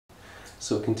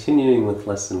So continuing with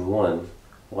lesson 1,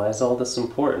 why is all this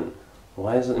important?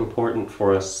 Why is it important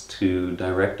for us to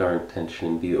direct our intention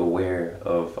and be aware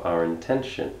of our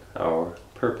intention, our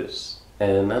purpose?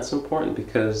 And that's important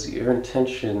because your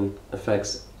intention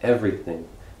affects everything,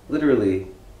 literally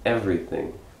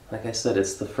everything. Like I said,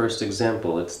 it's the first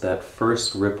example, it's that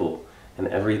first ripple, and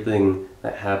everything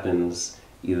that happens,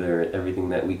 either everything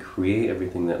that we create,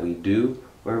 everything that we do,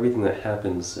 or everything that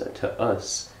happens to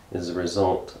us is a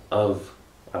result of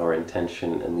our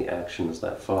intention and the actions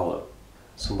that follow.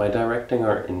 So by directing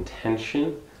our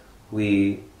intention,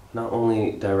 we not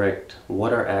only direct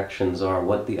what our actions are,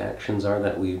 what the actions are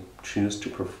that we choose to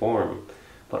perform,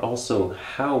 but also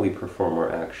how we perform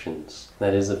our actions.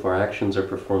 That is, if our actions are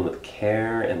performed with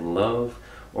care and love,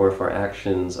 or if our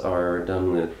actions are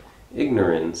done with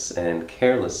ignorance and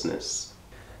carelessness.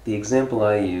 The example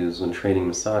I use when training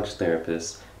massage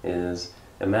therapists is,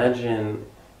 imagine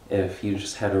if you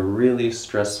just had a really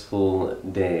stressful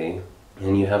day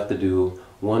and you have to do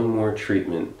one more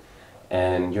treatment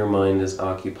and your mind is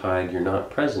occupied, you're not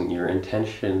present, your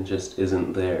intention just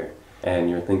isn't there, and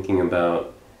you're thinking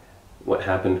about what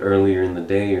happened earlier in the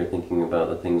day, you're thinking about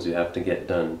the things you have to get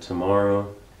done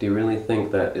tomorrow. Do you really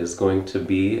think that is going to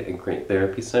be a great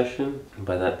therapy session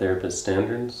by that therapist's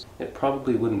standards? It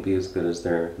probably wouldn't be as good as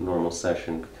their normal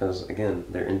session because, again,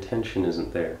 their intention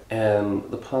isn't there. And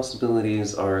the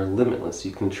possibilities are limitless.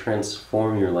 You can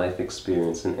transform your life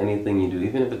experience in anything you do.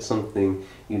 Even if it's something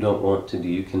you don't want to do,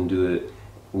 you can do it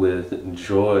with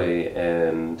joy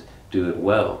and do it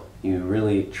well. You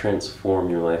really transform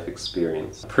your life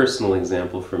experience. A personal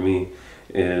example for me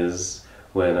is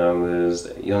when I was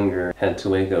younger, had to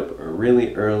wake up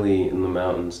really early in the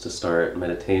mountains to start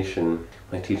meditation.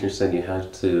 My teacher said you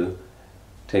had to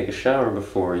take a shower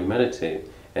before you meditate.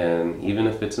 And even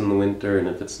if it's in the winter and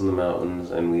if it's in the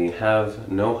mountains and we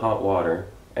have no hot water,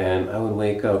 and I would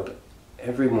wake up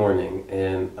every morning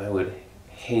and I would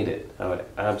hate it. I would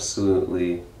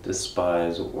absolutely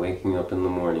despise waking up in the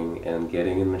morning and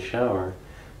getting in the shower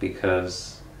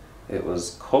because it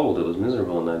was cold, it was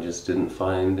miserable, and I just didn't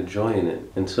find joy in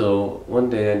it. Until one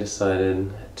day I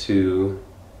decided to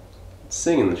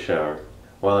sing in the shower.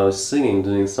 While I was singing,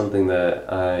 doing something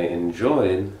that I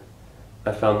enjoyed,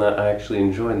 I found that I actually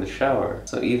enjoyed the shower.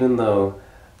 So even though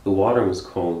the water was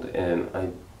cold and I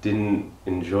didn't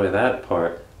enjoy that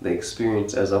part, the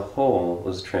experience as a whole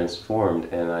was transformed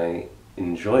and I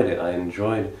enjoyed it. I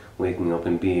enjoyed waking up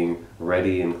and being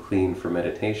ready and clean for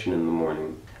meditation in the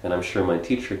morning. And I'm sure my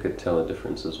teacher could tell a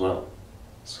difference as well.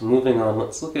 So moving on,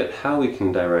 let's look at how we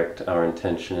can direct our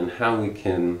intention and how we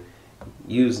can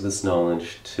use this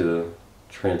knowledge to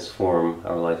transform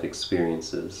our life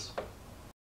experiences.